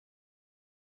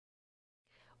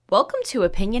Welcome to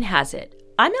Opinion Has It.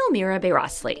 I'm Elmira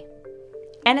Beyrasli.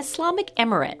 An Islamic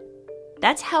emirate.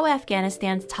 That's how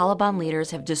Afghanistan's Taliban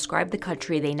leaders have described the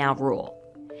country they now rule.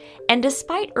 And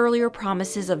despite earlier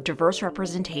promises of diverse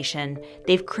representation,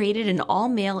 they've created an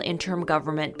all-male interim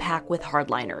government packed with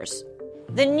hardliners.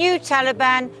 The new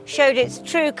Taliban showed its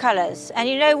true colours. And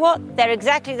you know what? They're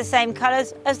exactly the same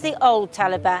colours as the old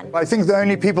Taliban. I think the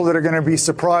only people that are going to be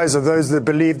surprised are those that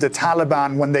believe the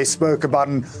Taliban when they spoke about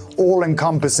an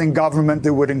all-encompassing government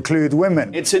that would include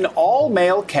women. It's an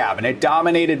all-male cabinet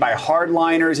dominated by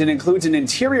hardliners and includes an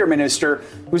interior minister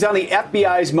who's on the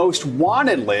FBI's most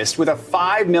wanted list with a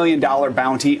 $5 million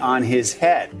bounty on his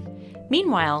head.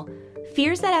 Meanwhile,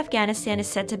 fears that Afghanistan is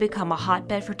set to become a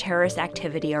hotbed for terrorist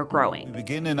activity are growing. We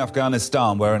begin in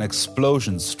Afghanistan, where an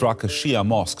explosion struck a Shia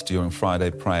mosque during Friday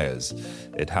prayers.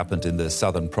 It happened in the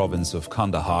southern province of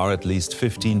Kandahar. At least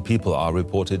 15 people are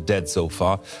reported dead so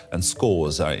far, and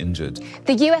scores are injured.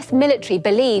 The US military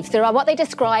believes there are what they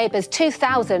describe as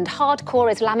 2,000 hardcore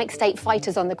Islamic State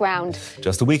fighters on the ground.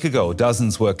 Just a week ago,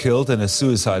 dozens were killed in a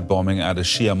suicide bombing at a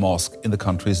Shia mosque in the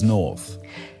country's north.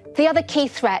 The other key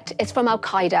threat is from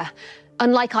al-Qaeda.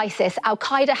 Unlike ISIS,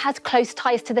 al-Qaeda has close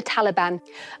ties to the Taliban.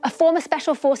 A former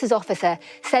Special Forces officer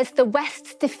says the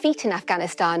West's defeat in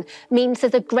Afghanistan means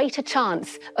there's a greater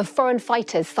chance of foreign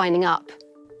fighters signing up.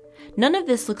 None of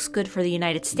this looks good for the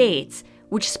United States,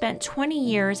 which spent 20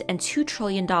 years and $2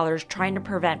 trillion trying to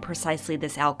prevent precisely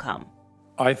this outcome.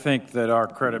 I think that our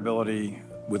credibility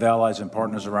with allies and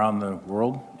partners around the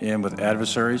world and with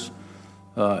adversaries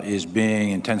is being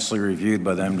intensely reviewed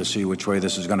by them to see which way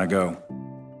this is going to go.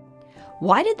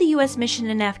 Why did the U.S.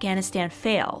 mission in Afghanistan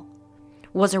fail?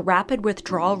 Was a rapid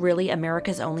withdrawal really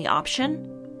America's only option?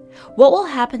 What will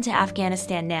happen to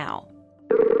Afghanistan now?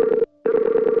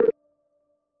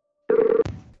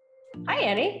 Hi,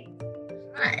 Annie.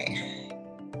 Hi.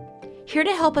 Here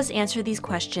to help us answer these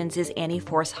questions is Annie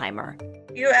Forsheimer.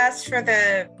 You asked for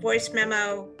the voice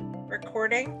memo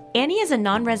recording? Annie is a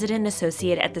non-resident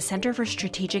associate at the Center for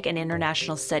Strategic and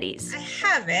International Studies. I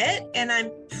have it, and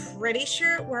I'm pretty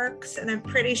sure it works, and I'm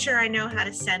pretty sure I know how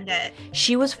to send it.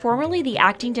 She was formerly the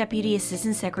acting Deputy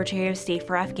Assistant Secretary of State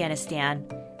for Afghanistan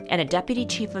and a Deputy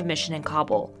Chief of Mission in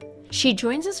Kabul. She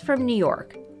joins us from New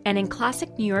York, and in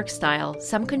classic New York style,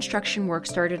 some construction work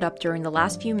started up during the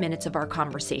last few minutes of our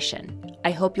conversation.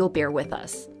 I hope you'll bear with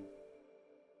us.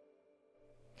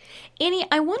 Annie,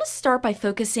 I want to start by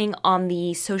focusing on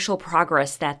the social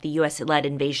progress that the U.S.-led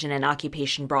invasion and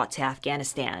occupation brought to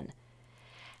Afghanistan.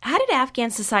 How did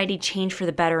Afghan society change for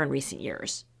the better in recent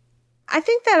years? I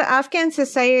think that Afghan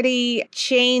society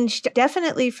changed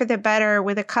definitely for the better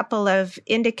with a couple of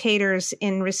indicators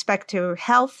in respect to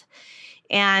health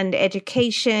and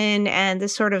education and the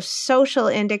sort of social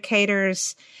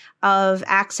indicators of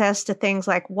access to things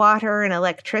like water and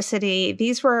electricity.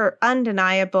 These were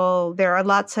undeniable. There are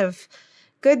lots of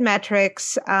good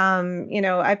metrics.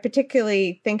 I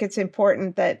particularly think it's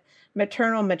important that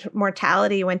maternal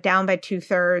mortality went down by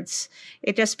 2/3.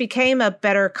 It just became a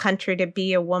better country to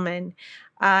be a woman.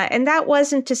 And that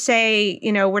wasn't to say,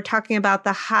 we're talking about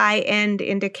the high-end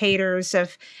indicators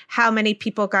of how many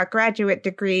people got graduate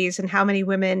degrees and how many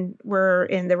women were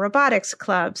in the robotics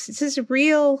clubs. This is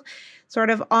real sort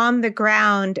of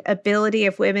on-the-ground ability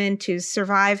of women to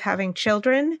survive having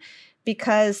children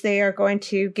because they are going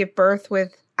to give birth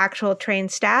with actual trained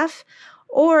staff,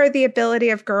 or the ability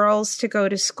of girls to go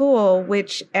to school,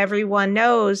 which everyone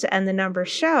knows and the numbers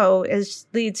show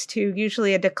leads to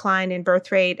usually a decline in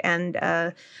birth rate and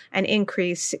an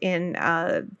increase in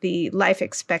the life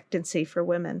expectancy for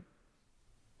women.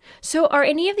 So are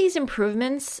any of these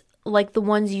improvements, like the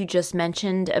ones you just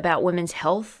mentioned about women's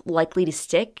health, likely to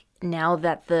stick now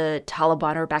that the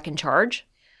Taliban are back in charge?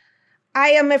 I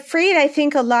am afraid I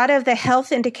think a lot of the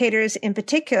health indicators in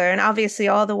particular, and obviously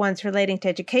all the ones relating to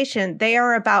education, they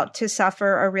are about to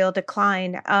suffer a real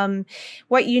decline.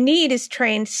 What you need is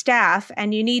trained staff,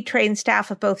 and you need trained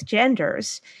staff of both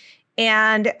genders.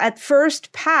 And at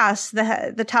first pass,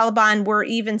 the Taliban were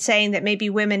even saying that maybe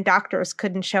women doctors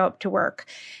couldn't show up to work.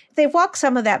 They've walked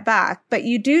some of that back, but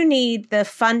you do need the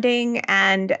funding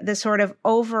and the sort of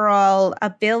overall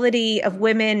ability of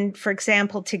women, for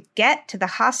example, to get to the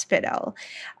hospital.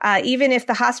 Even if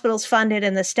the hospital's funded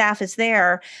and the staff is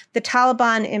there, the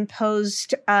Taliban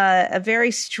imposed a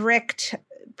very strict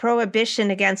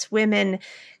prohibition against women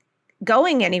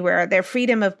going anywhere. Their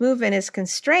freedom of movement is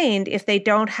constrained if they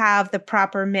don't have the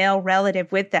proper male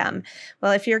relative with them.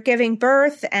 Well, if you're giving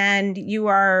birth and you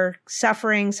are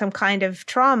suffering some kind of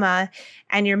trauma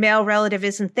and your male relative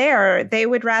isn't there, they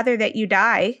would rather that you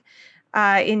die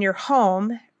in your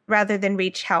home rather than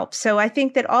reach help. So I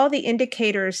think that all the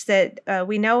indicators that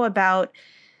we know about,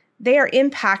 they are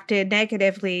impacted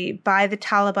negatively by the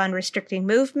Taliban restricting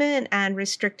movement and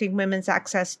restricting women's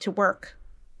access to work.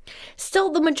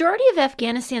 Still, the majority of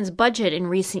Afghanistan's budget in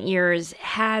recent years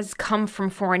has come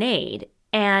from foreign aid,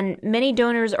 and many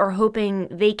donors are hoping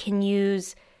they can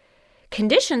use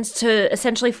conditions to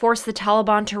essentially force the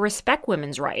Taliban to respect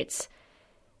women's rights.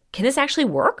 Can this actually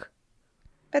work?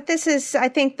 But this is, I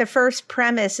think, the first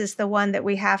premise is the one that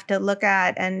we have to look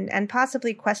at and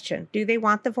possibly question. Do they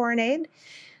want the foreign aid?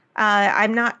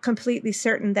 I'm not completely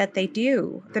certain that they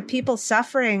do. The people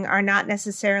suffering are not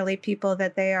necessarily people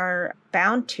that they are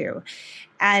bound to.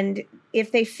 And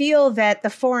if they feel that the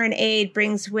foreign aid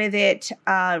brings with it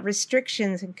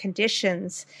restrictions and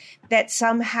conditions that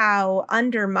somehow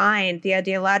undermine the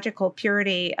ideological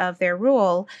purity of their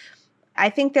rule, I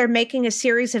think they're making a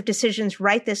series of decisions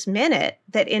right this minute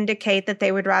that indicate that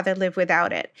they would rather live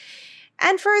without it.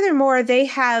 And furthermore, they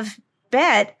have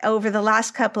bet over the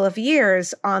last couple of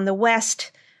years on the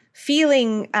West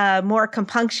feeling more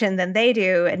compunction than they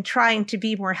do and trying to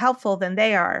be more helpful than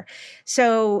they are.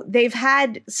 So they've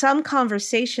had some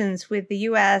conversations with the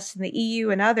US and the EU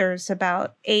and others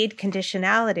about aid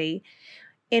conditionality,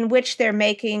 in which they're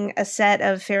making a set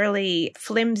of fairly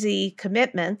flimsy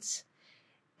commitments,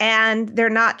 and they're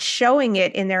not showing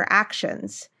it in their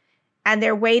actions. And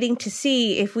they're waiting to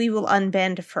see if we will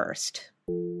unbend first.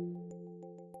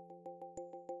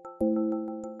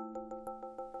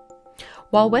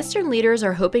 While Western leaders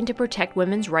are hoping to protect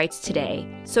women's rights today,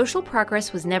 social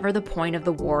progress was never the point of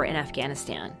the war in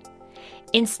Afghanistan.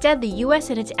 Instead, the US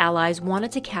and its allies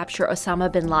wanted to capture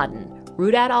Osama bin Laden,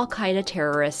 root out al-Qaeda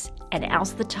terrorists, and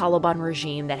oust the Taliban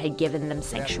regime that had given them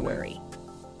sanctuary.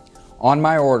 On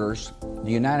my orders,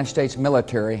 the United States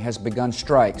military has begun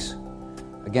strikes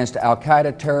against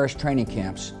al-Qaeda terrorist training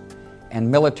camps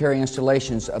and military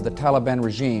installations of the Taliban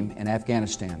regime in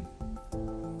Afghanistan.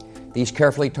 These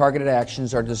carefully targeted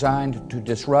actions are designed to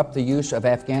disrupt the use of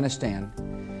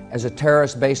Afghanistan as a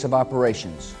terrorist base of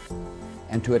operations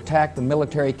and to attack the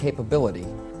military capability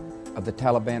of the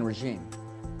Taliban regime.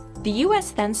 The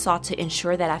U.S. then sought to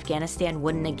ensure that Afghanistan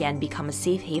wouldn't again become a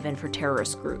safe haven for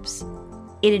terrorist groups.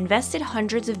 It invested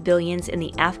hundreds of billions in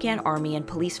the Afghan army and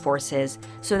police forces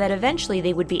so that eventually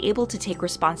they would be able to take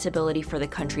responsibility for the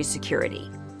country's security.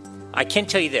 I can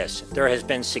tell you this, there has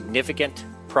been significant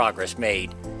progress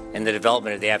made in the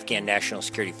development of the Afghan National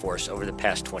Security Force over the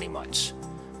past 20 months.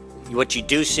 What you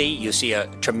do see, you see a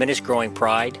tremendous growing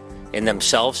pride in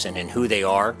themselves and in who they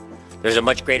are. There's a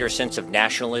much greater sense of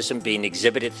nationalism being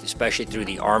exhibited, especially through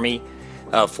the army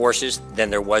forces, than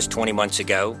there was 20 months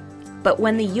ago. But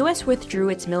when the U.S. withdrew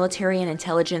its military and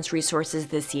intelligence resources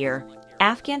this year,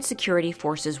 Afghan security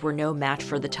forces were no match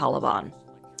for the Taliban.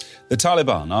 The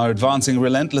Taliban are advancing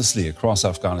relentlessly across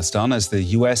Afghanistan as the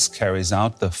U.S. carries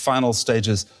out the final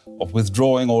stages of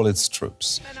withdrawing all its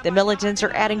troops. The militants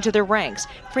are adding to their ranks,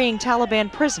 freeing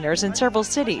Taliban prisoners in several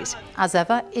cities. As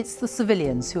ever, it's the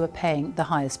civilians who are paying the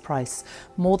highest price.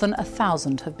 More than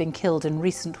 1,000 have been killed in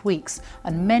recent weeks,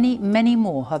 and many, many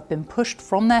more have been pushed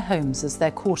from their homes as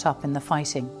they're caught up in the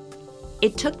fighting.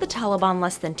 It took the Taliban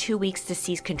less than 2 weeks to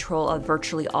seize control of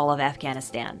virtually all of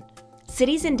Afghanistan.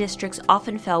 Cities and districts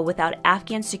often fell without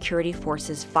Afghan security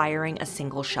forces firing a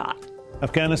single shot.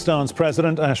 Afghanistan's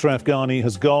President Ashraf Ghani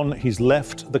has gone. He's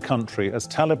left the country as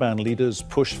Taliban leaders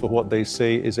push for what they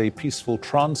say is a peaceful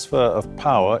transfer of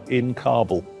power in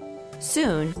Kabul.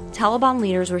 Soon, Taliban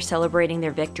leaders were celebrating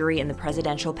their victory in the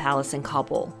presidential palace in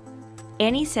Kabul.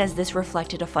 Annie says this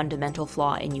reflected a fundamental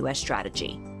flaw in U.S.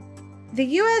 strategy. The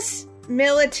U.S.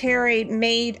 military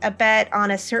made a bet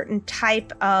on a certain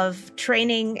type of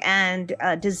training and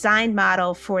design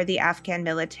model for the Afghan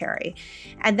military.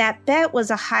 And that bet was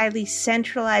a highly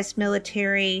centralized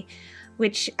military,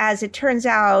 which, as it turns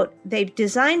out, they've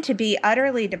designed to be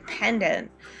utterly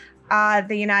dependent on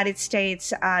the United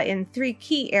States in three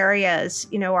key areas,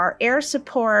 our air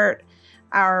support,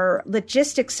 our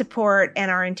logistics support,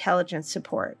 and our intelligence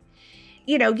support.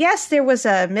 Yes, there was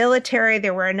a military,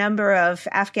 there were a number of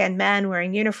Afghan men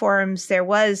wearing uniforms, there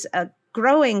was a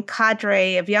growing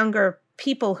cadre of younger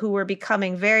people who were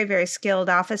becoming very, very skilled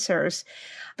officers.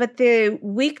 But the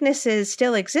weaknesses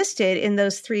still existed in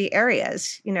those three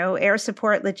areas, air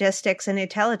support, logistics, and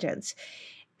intelligence.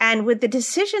 And with the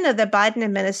decision of the Biden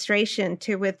administration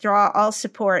to withdraw all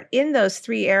support in those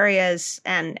three areas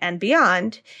and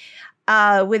beyond,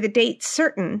 with a date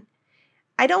certain,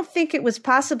 I don't think it was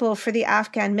possible for the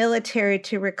Afghan military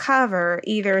to recover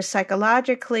either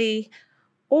psychologically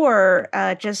or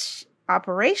just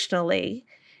operationally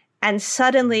and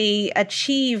suddenly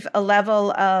achieve a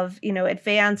level of,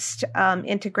 advanced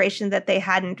integration that they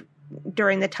hadn't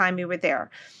during the time we were there.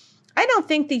 I don't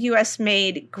think the U.S.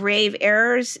 made grave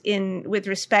errors with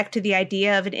respect to the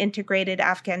idea of an integrated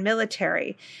Afghan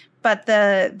military, but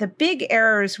the big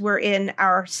errors were in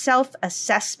our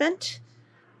self-assessment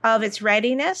of its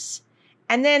readiness.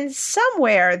 And then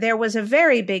somewhere there was a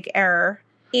very big error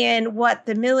in what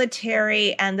the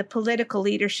military and the political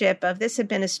leadership of this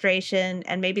administration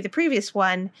and maybe the previous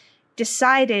one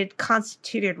decided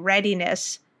constituted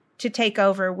readiness to take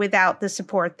over without the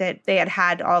support that they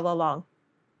had all along.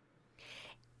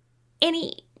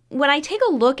 Annie, when I take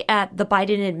a look at the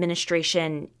Biden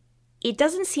administration, it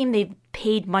doesn't seem they've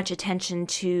paid much attention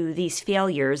to these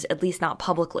failures, at least not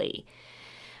publicly.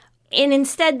 And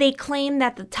instead, they claim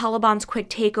that the Taliban's quick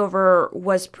takeover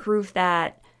was proof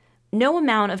that no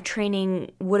amount of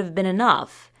training would have been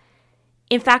enough.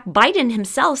 In fact, Biden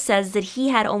himself says that he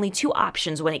had only two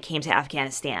options when it came to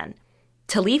Afghanistan: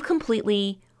 to leave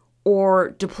completely or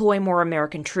deploy more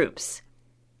American troops.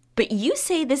 But you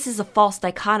say this is a false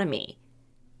dichotomy.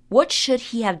 What should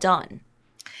he have done?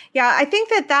 Yeah, I think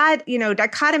that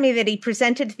dichotomy that he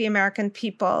presented to the American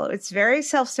people, it's very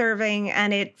self-serving,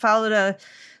 and it followed a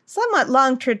somewhat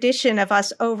long tradition of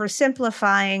us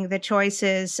oversimplifying the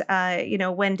choices,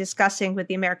 when discussing with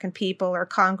the American people or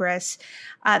Congress.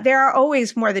 There are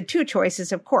always more than two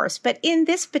choices, of course. But in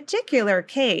this particular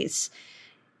case,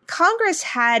 Congress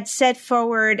had set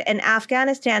forward an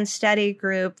Afghanistan study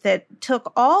group that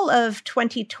took all of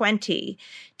 2020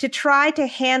 to try to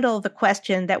handle the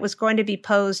question that was going to be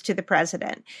posed to the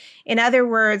president. In other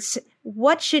words,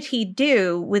 what should he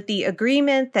do with the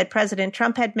agreement that President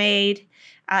Trump had made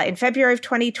in February of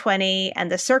 2020 and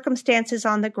the circumstances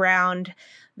on the ground,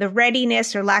 the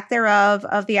readiness or lack thereof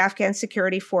of the Afghan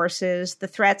security forces, the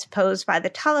threats posed by the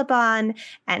Taliban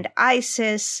and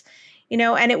ISIS,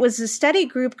 and it was a study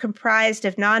group comprised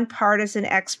of nonpartisan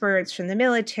experts from the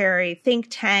military, think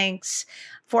tanks,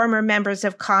 former members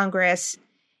of Congress.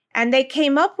 And they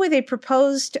came up with a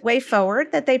proposed way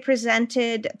forward that they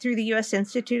presented through the U.S.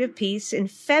 Institute of Peace in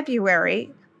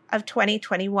February of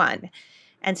 2021.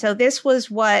 And so this was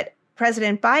what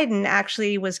President Biden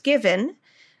actually was given.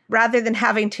 Rather than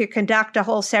having to conduct a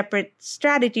whole separate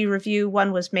strategy review,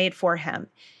 one was made for him.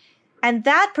 And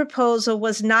that proposal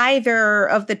was neither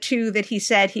of the two that he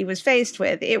said he was faced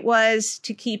with. It was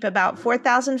to keep about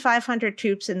 4,500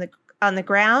 troops on the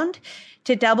ground,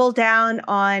 to double down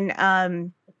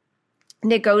on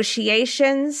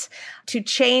negotiations, to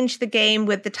change the game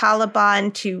with the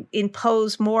Taliban, to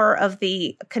impose more of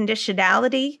the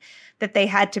conditionality that they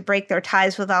had to break their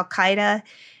ties with al-Qaeda,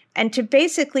 and to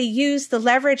basically use the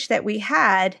leverage that we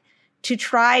had to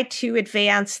try to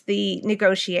advance the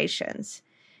negotiations.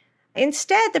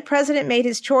 Instead, the president made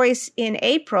his choice in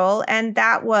April, and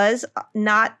that was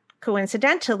not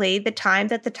coincidentally the time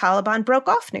that the Taliban broke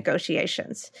off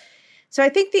negotiations. So I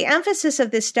think the emphasis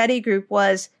of this study group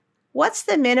was, what's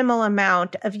the minimal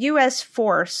amount of U.S.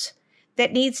 force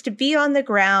that needs to be on the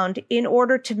ground in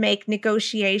order to make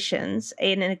negotiations,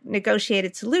 a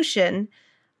negotiated solution,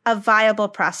 a viable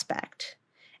prospect?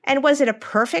 And was it a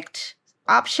perfect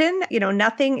option?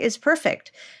 Nothing is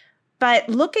perfect. But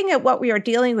looking at what we are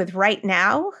dealing with right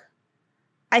now,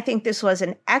 I think this was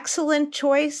an excellent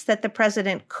choice that the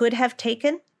president could have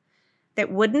taken,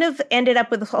 that wouldn't have ended up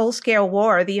with a whole-scale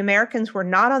war. The Americans were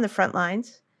not on the front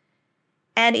lines.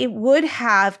 And it would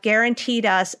have guaranteed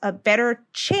us a better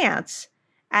chance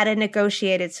at a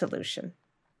negotiated solution.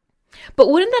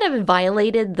 But wouldn't that have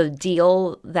violated the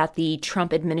deal that the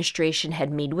Trump administration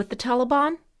had made with the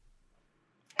Taliban?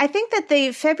 I think that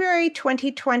the February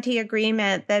 2020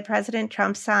 agreement that President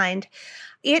Trump signed,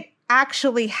 it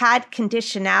actually had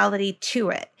conditionality to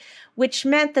it, which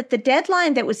meant that the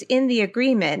deadline that was in the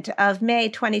agreement of May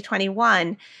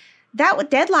 2021, that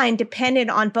deadline depended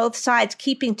on both sides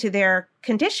keeping to their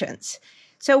conditions.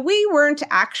 So we weren't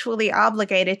actually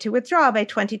obligated to withdraw by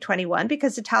 2021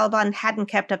 because the Taliban hadn't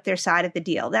kept up their side of the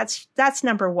deal. That's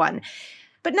number one.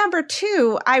 But number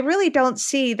two, I really don't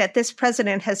see that this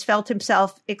president has felt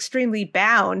himself extremely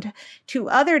bound to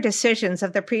other decisions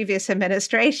of the previous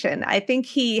administration. I think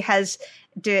he has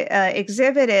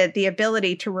exhibited the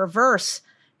ability to reverse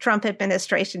Trump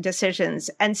administration decisions.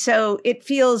 And so it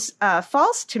feels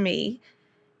false to me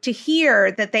to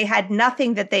hear that they had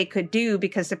nothing that they could do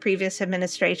because the previous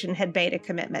administration had made a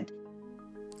commitment.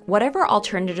 Whatever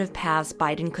alternative paths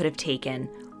Biden could have taken,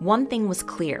 one thing was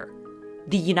clear.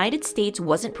 The United States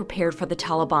wasn't prepared for the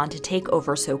Taliban to take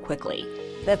over so quickly.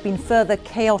 There have been further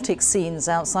chaotic scenes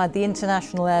outside the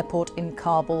international airport in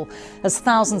Kabul as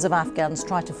thousands of Afghans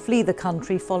try to flee the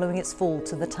country following its fall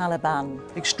to the Taliban.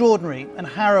 Extraordinary and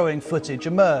harrowing footage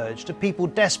emerged of people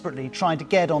desperately trying to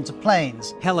get onto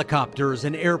planes. Helicopters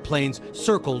and airplanes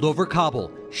circled over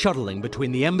Kabul, shuttling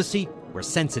between the embassy, where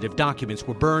sensitive documents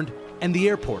were burned, and the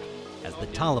airport as the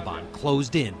Taliban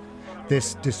closed in.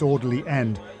 This disorderly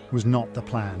end was not the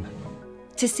plan.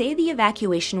 To say the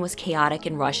evacuation was chaotic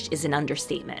and rushed is an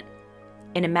understatement.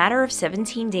 In a matter of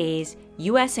 17 days,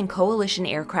 U.S. and coalition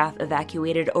aircraft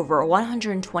evacuated over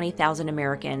 120,000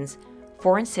 Americans,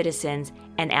 foreign citizens,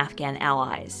 and Afghan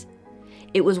allies.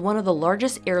 It was one of the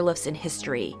largest airlifts in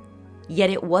history, yet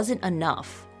it wasn't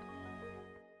enough.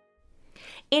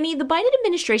 Annie, the Biden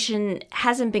administration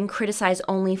hasn't been criticized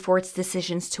only for its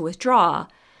decisions to withdraw,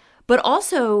 but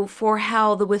also for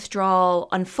how the withdrawal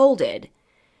unfolded.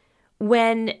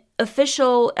 When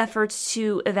official efforts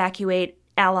to evacuate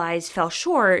allies fell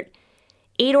short,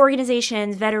 aid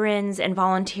organizations, veterans, and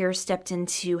volunteers stepped in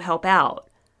to help out.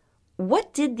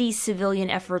 What did these civilian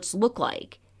efforts look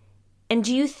like? And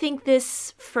do you think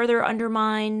this further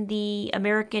undermined the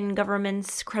American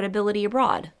government's credibility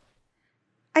abroad?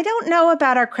 I don't know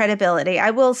about our credibility.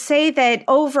 I will say that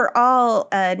overall,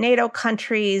 NATO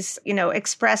countries,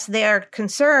 expressed their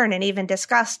concern and even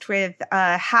discussed with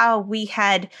how we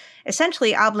had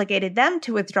essentially obligated them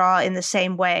to withdraw in the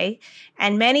same way.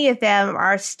 And many of them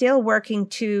are still working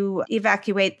to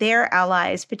evacuate their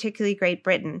allies, particularly Great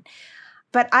Britain.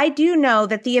 But I do know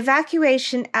that the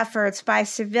evacuation efforts by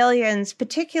civilians,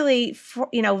 particularly for,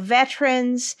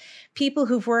 veterans, people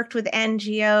who've worked with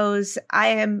NGOs. I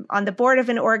am on the board of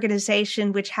an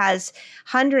organization which has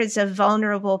hundreds of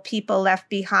vulnerable people left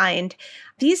behind.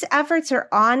 These efforts are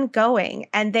ongoing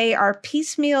and they are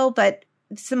piecemeal, but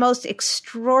it's the most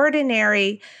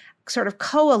extraordinary sort of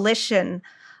coalition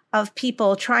of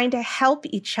people trying to help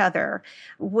each other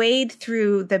wade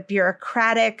through the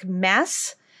bureaucratic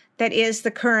mess that is the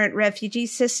current refugee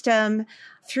system,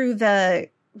 through the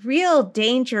real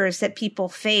dangers that people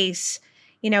face.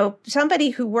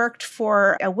 Somebody who worked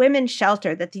for a women's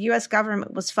shelter that the U.S.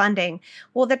 government was funding,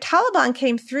 well, the Taliban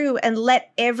came through and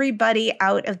let everybody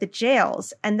out of the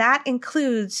jails. And that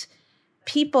includes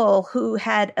people who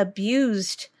had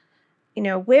abused,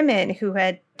 women who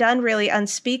had done really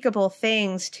unspeakable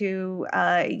things to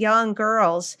young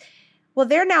girls. Well,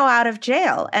 they're now out of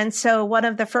jail. And so one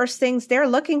of the first things they're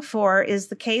looking for is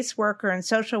the caseworker and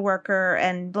social worker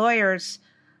and lawyers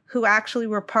who actually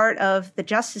were part of the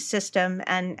justice system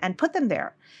and put them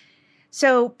there.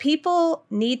 So people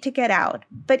need to get out.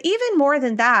 But even more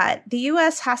than that, the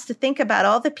U.S. has to think about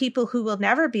all the people who will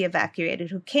never be evacuated,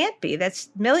 who can't be. That's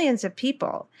millions of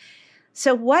people.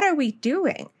 So what are we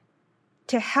doing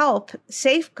to help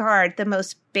safeguard the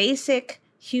most basic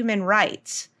human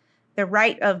rights? The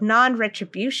right of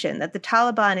non-retribution, that the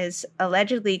Taliban is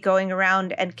allegedly going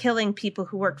around and killing people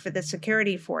who work for the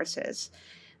security forces,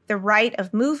 the right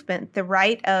of movement, the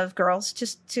right of girls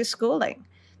to schooling,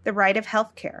 the right of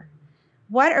healthcare.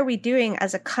 What are we doing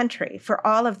as a country for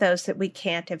all of those that we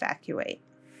can't evacuate?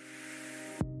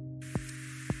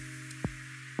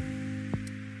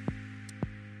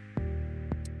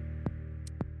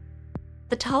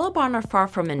 The Taliban are far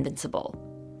from invincible.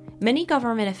 Many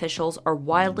government officials are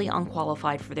wildly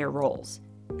unqualified for their roles,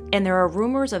 and there are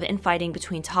rumors of infighting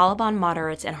between Taliban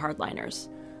moderates and hardliners.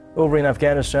 Over in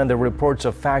Afghanistan, there are reports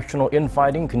of factional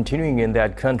infighting continuing in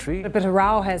that country. But a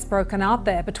row has broken out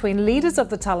there between leaders of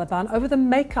the Taliban over the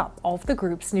makeup of the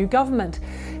group's new government.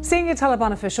 Senior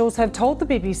Taliban officials have told the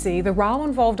BBC the row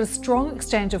involved a strong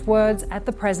exchange of words at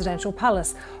the presidential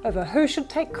palace over who should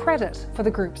take credit for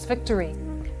the group's victory.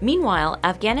 Meanwhile,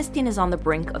 Afghanistan is on the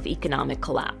brink of economic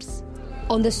collapse.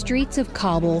 On the streets of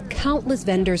Kabul, countless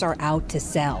vendors are out to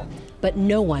sell, but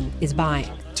no one is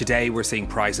buying. Today, we're seeing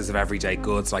prices of everyday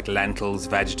goods like lentils,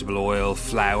 vegetable oil,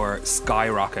 flour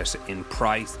skyrocket in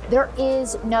price. There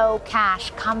is no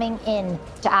cash coming in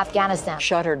to Afghanistan.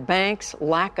 Shuttered banks,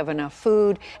 lack of enough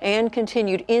food, and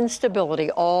continued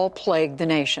instability all plague the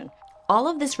nation. All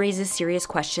of this raises serious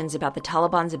questions about the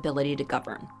Taliban's ability to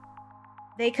govern.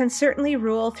 They can certainly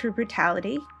rule through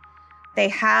brutality. They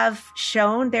have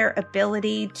shown their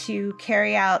ability to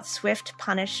carry out swift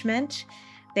punishment.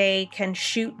 They can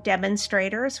shoot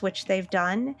demonstrators, which they've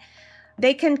done.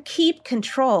 They can keep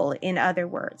control, in other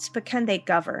words, but can they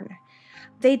govern?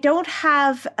 They don't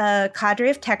have a cadre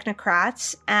of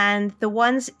technocrats, and the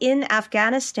ones in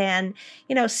Afghanistan,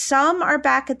 some are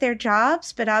back at their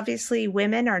jobs, but obviously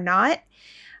women are not.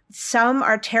 Some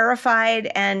are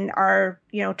terrified and are,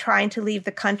 trying to leave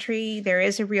the country. There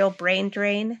is a real brain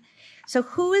drain. So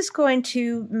who is going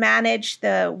to manage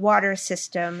the water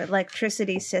system,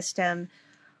 electricity system?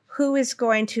 Who is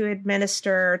going to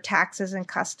administer taxes and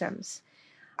customs?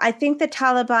 I think the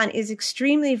Taliban is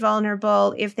extremely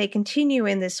vulnerable if they continue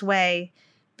in this way,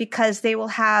 because they will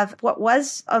have what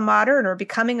was a modern or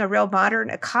becoming a real modern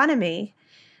economy.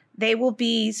 They will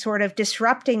be sort of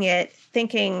disrupting it,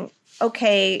 thinking,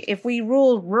 okay, if we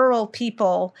rule rural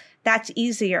people, that's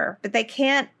easier. But they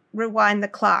can't rewind the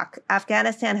clock.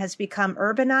 Afghanistan has become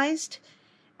urbanized,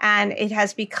 and it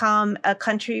has become a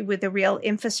country with a real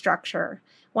infrastructure.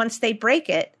 Once they break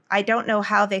it, I don't know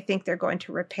how they think they're going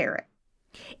to repair it.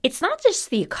 It's not just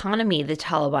the economy the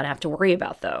Taliban have to worry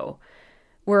about, though.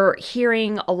 We're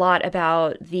hearing a lot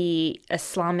about the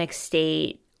Islamic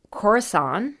State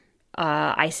Khorasan,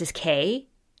 ISIS-K.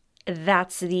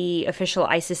 That's the official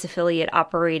ISIS affiliate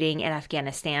operating in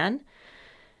Afghanistan.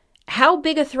 How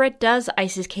big a threat does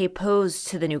ISIS-K pose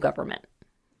to the new government?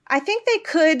 I think they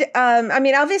could.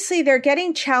 Obviously, they're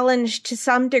getting challenged to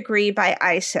some degree by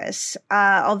ISIS,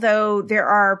 although there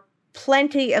are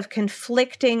plenty of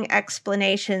conflicting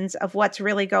explanations of what's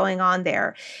really going on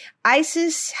there.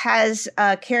 ISIS has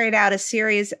carried out a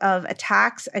series of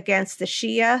attacks against the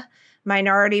Shia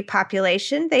minority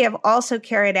population. They have also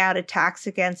carried out attacks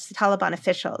against Taliban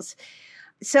officials.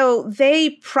 So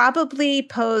they probably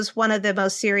pose one of the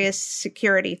most serious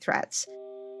security threats.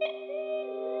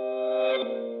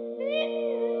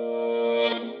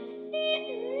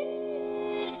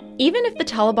 Even if the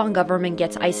Taliban government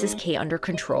gets ISIS-K under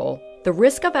control, the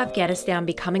risk of Afghanistan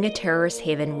becoming a terrorist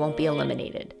haven won't be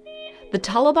eliminated. The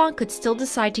Taliban could still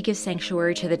decide to give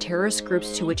sanctuary to the terrorist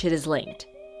groups to which it is linked.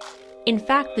 In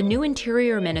fact, the new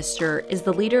interior minister is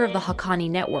the leader of the Haqqani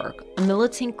Network, a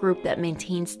militant group that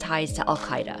maintains ties to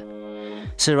al-Qaeda.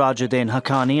 Sirajuddin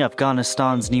Haqqani,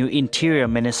 Afghanistan's new interior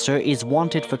minister, is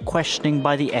wanted for questioning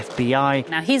by the FBI.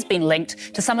 Now, he's been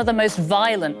linked to some of the most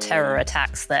violent terror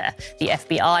attacks there. The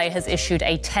FBI has issued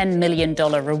a $10 million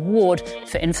reward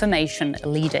for information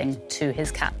leading to his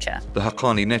capture. The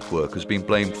Haqqani network has been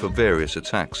blamed for various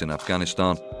attacks in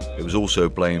Afghanistan. It was also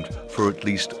blamed for at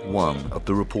least one of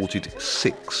the reported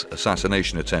 6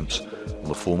 assassination attempts on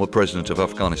the former president of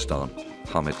Afghanistan,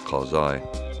 Hamid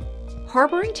Karzai.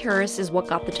 Harboring terrorists is what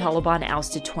got the Taliban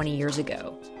ousted 20 years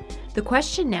ago. The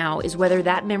question now is whether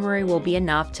that memory will be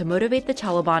enough to motivate the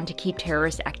Taliban to keep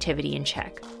terrorist activity in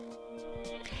check.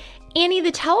 Annie,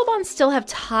 the Taliban still have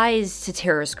ties to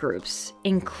terrorist groups,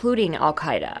 including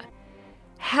al-Qaeda.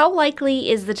 How likely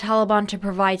is the Taliban to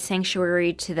provide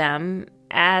sanctuary to them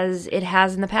as it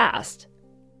has in the past?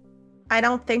 I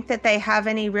don't think that they have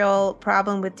any real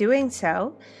problem with doing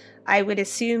so. I would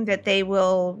assume that they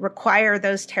will require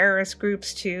those terrorist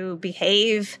groups to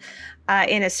behave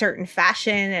in a certain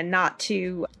fashion and not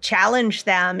to challenge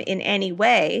them in any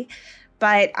way.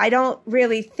 But I don't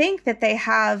really think that they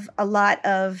have a lot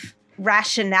of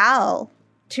rationale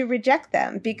to reject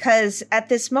them, because at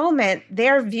this moment,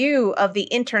 their view of the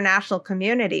international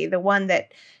community, the one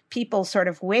that people sort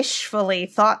of wishfully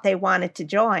thought they wanted to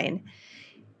join,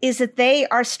 is that they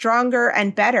are stronger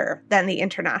and better than the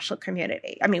international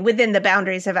community. I mean, within the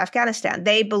boundaries of Afghanistan,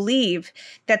 they believe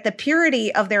that the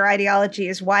purity of their ideology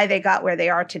is why they got where they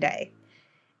are today.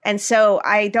 And so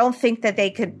I don't think that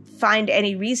they could find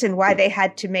any reason why they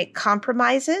had to make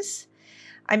compromises.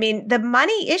 I mean, the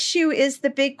money issue is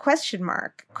the big question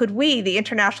mark. Could we, the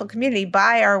international community,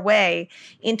 buy our way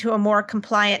into a more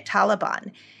compliant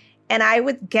Taliban? And I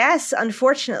would guess,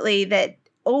 unfortunately, that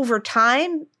over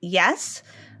time, yes.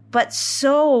 But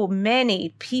so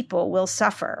many people will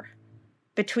suffer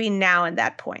between now and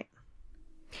that point.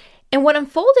 And what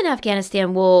unfolds in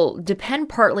Afghanistan will depend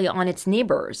partly on its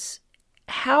neighbors.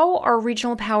 How are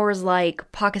regional powers like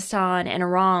Pakistan and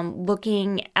Iran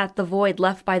looking at the void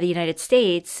left by the United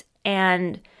States,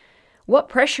 and what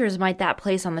pressures might that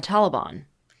place on the Taliban?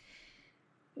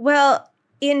 Well,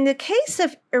 in the case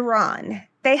of Iran,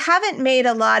 they haven't made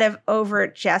a lot of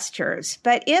overt gestures,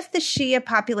 but if the Shia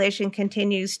population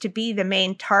continues to be the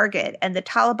main target and the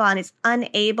Taliban is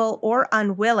unable or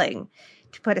unwilling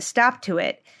to put a stop to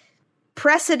it,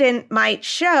 precedent might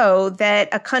show that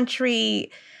a country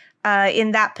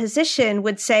in that position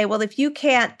would say, well, if you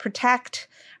can't protect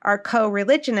our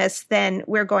co-religionists, then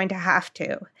we're going to have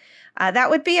to.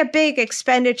 That would be a big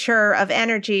expenditure of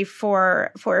energy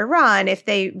for Iran if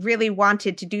they really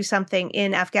wanted to do something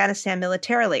in Afghanistan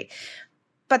militarily.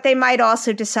 But they might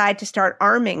also decide to start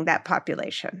arming that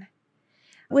population.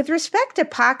 With respect to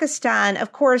Pakistan,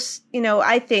 of course,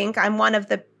 I think I'm one of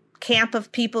the camp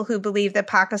of people who believe that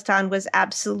Pakistan was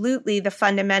absolutely the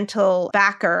fundamental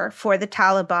backer for the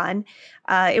Taliban.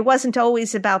 It wasn't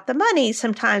always about the money.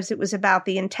 Sometimes it was about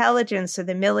the intelligence or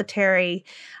the military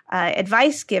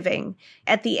advice giving.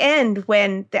 At the end,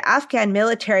 when the Afghan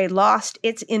military lost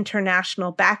its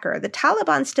international backer, the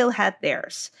Taliban still had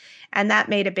theirs, and that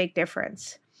made a big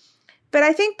difference. But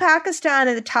I think Pakistan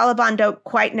and the Taliban don't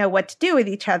quite know what to do with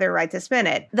each other right this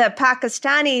minute. The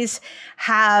Pakistanis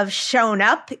have shown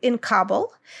up in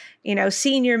Kabul,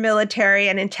 senior military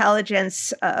and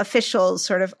intelligence officials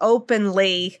sort of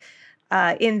openly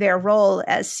in their role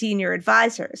as senior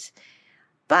advisors.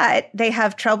 But they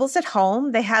have troubles at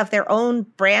home. They have their own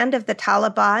brand of the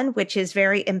Taliban, which is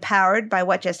very empowered by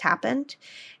what just happened.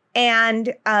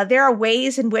 And there are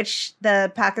ways in which the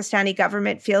Pakistani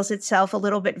government feels itself a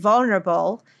little bit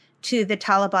vulnerable to the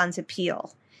Taliban's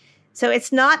appeal. So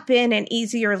it's not been an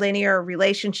easy or linear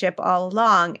relationship all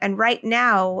along. And right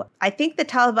now, I think the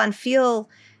Taliban feel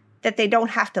that they don't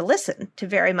have to listen to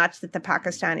very much that the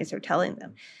Pakistanis are telling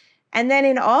them. And then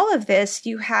in all of this,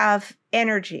 you have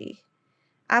energy.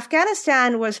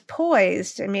 Afghanistan was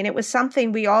poised. I mean, it was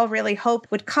something we all really hoped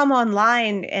would come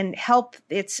online and help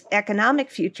its economic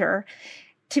future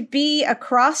to be a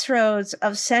crossroads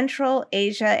of Central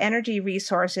Asia energy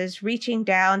resources reaching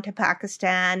down to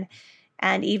Pakistan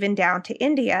and even down to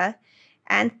India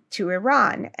and to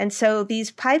Iran. And so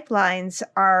these pipelines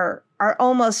are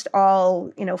almost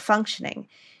all, functioning.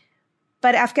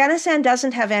 But Afghanistan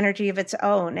doesn't have energy of its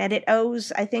own, and it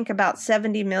owes, I think, about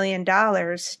 $70 million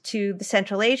to the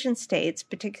Central Asian states,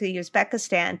 particularly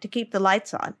Uzbekistan, to keep the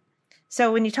lights on.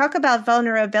 So when you talk about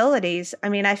vulnerabilities,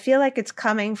 I feel like it's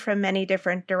coming from many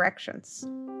different directions.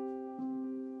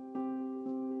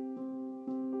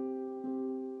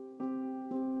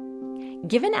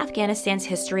 Given Afghanistan's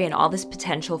history and all this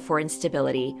potential for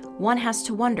instability, one has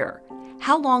to wonder,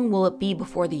 how long will it be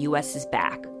before the U.S. is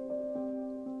back?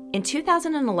 In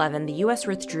 2011, the U.S.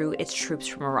 withdrew its troops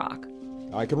from Iraq.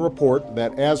 I can report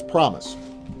that, as promised,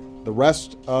 the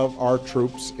rest of our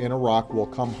troops in Iraq will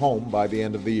come home by the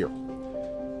end of the year.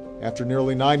 After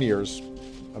nearly 9 years,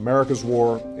 America's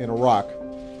war in Iraq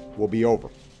will be over.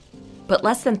 But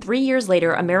less than 3 years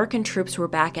later, American troops were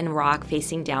back in Iraq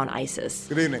facing down ISIS.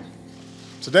 Good evening.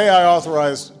 Today I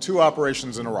authorized 2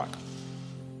 operations in Iraq.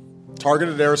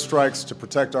 Targeted airstrikes to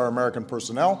protect our American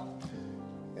personnel,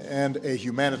 and a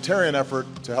humanitarian effort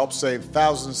to help save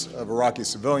thousands of Iraqi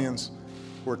civilians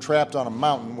who are trapped on a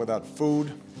mountain without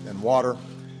food and water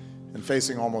and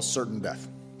facing almost certain death.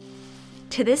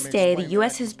 To this day, the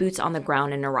U.S. has boots on the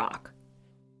ground in Iraq.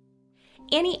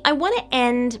 Annie, I want to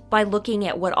end by looking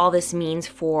at what all this means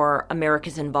for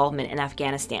America's involvement in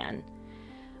Afghanistan.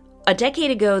 A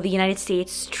decade ago, the United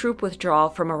States' troop withdrawal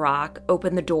from Iraq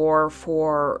opened the door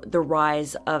for the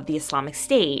rise of the Islamic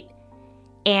State.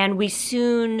 And we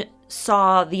soon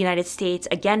saw the United States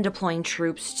again deploying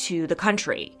troops to the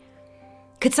country.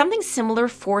 Could something similar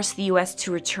force the U.S.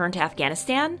 to return to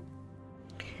Afghanistan?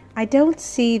 I don't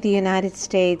see the United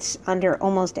States, under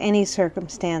almost any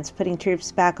circumstance, putting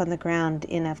troops back on the ground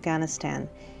in Afghanistan.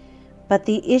 But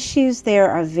the issues there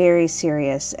are very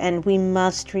serious, and we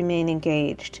must remain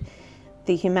engaged.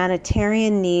 The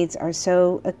humanitarian needs are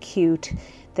so acute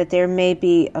that there may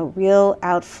be a real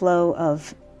outflow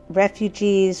of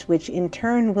refugees, which in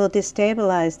turn will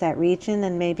destabilize that region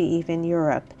and maybe even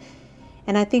Europe.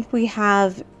 And I think we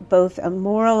have both a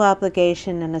moral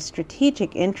obligation and a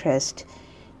strategic interest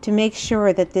to make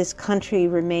sure that this country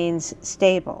remains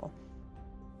stable.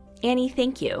 Annie,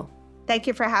 thank you. Thank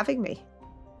you for having me.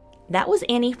 That was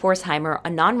Annie Forsheimer, a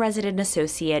non-resident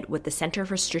associate with the Center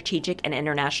for Strategic and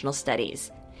International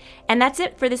Studies. And that's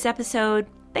it for this episode.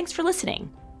 Thanks for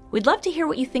listening. We'd love to hear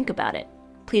what you think about it.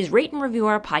 Please rate and review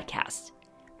our podcast.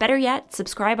 Better yet,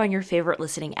 subscribe on your favorite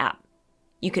listening app.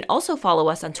 You can also follow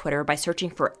us on Twitter by searching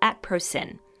for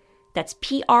 @ProSyn. That's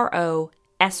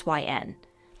PROSYN.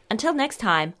 Until next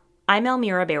time, I'm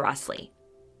Elmira Beyrasli.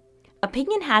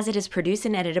 Opinion Has It is produced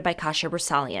and edited by Kasia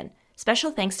Bersalian.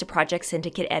 Special thanks to Project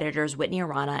Syndicate editors Whitney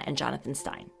Arana and Jonathan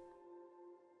Stein.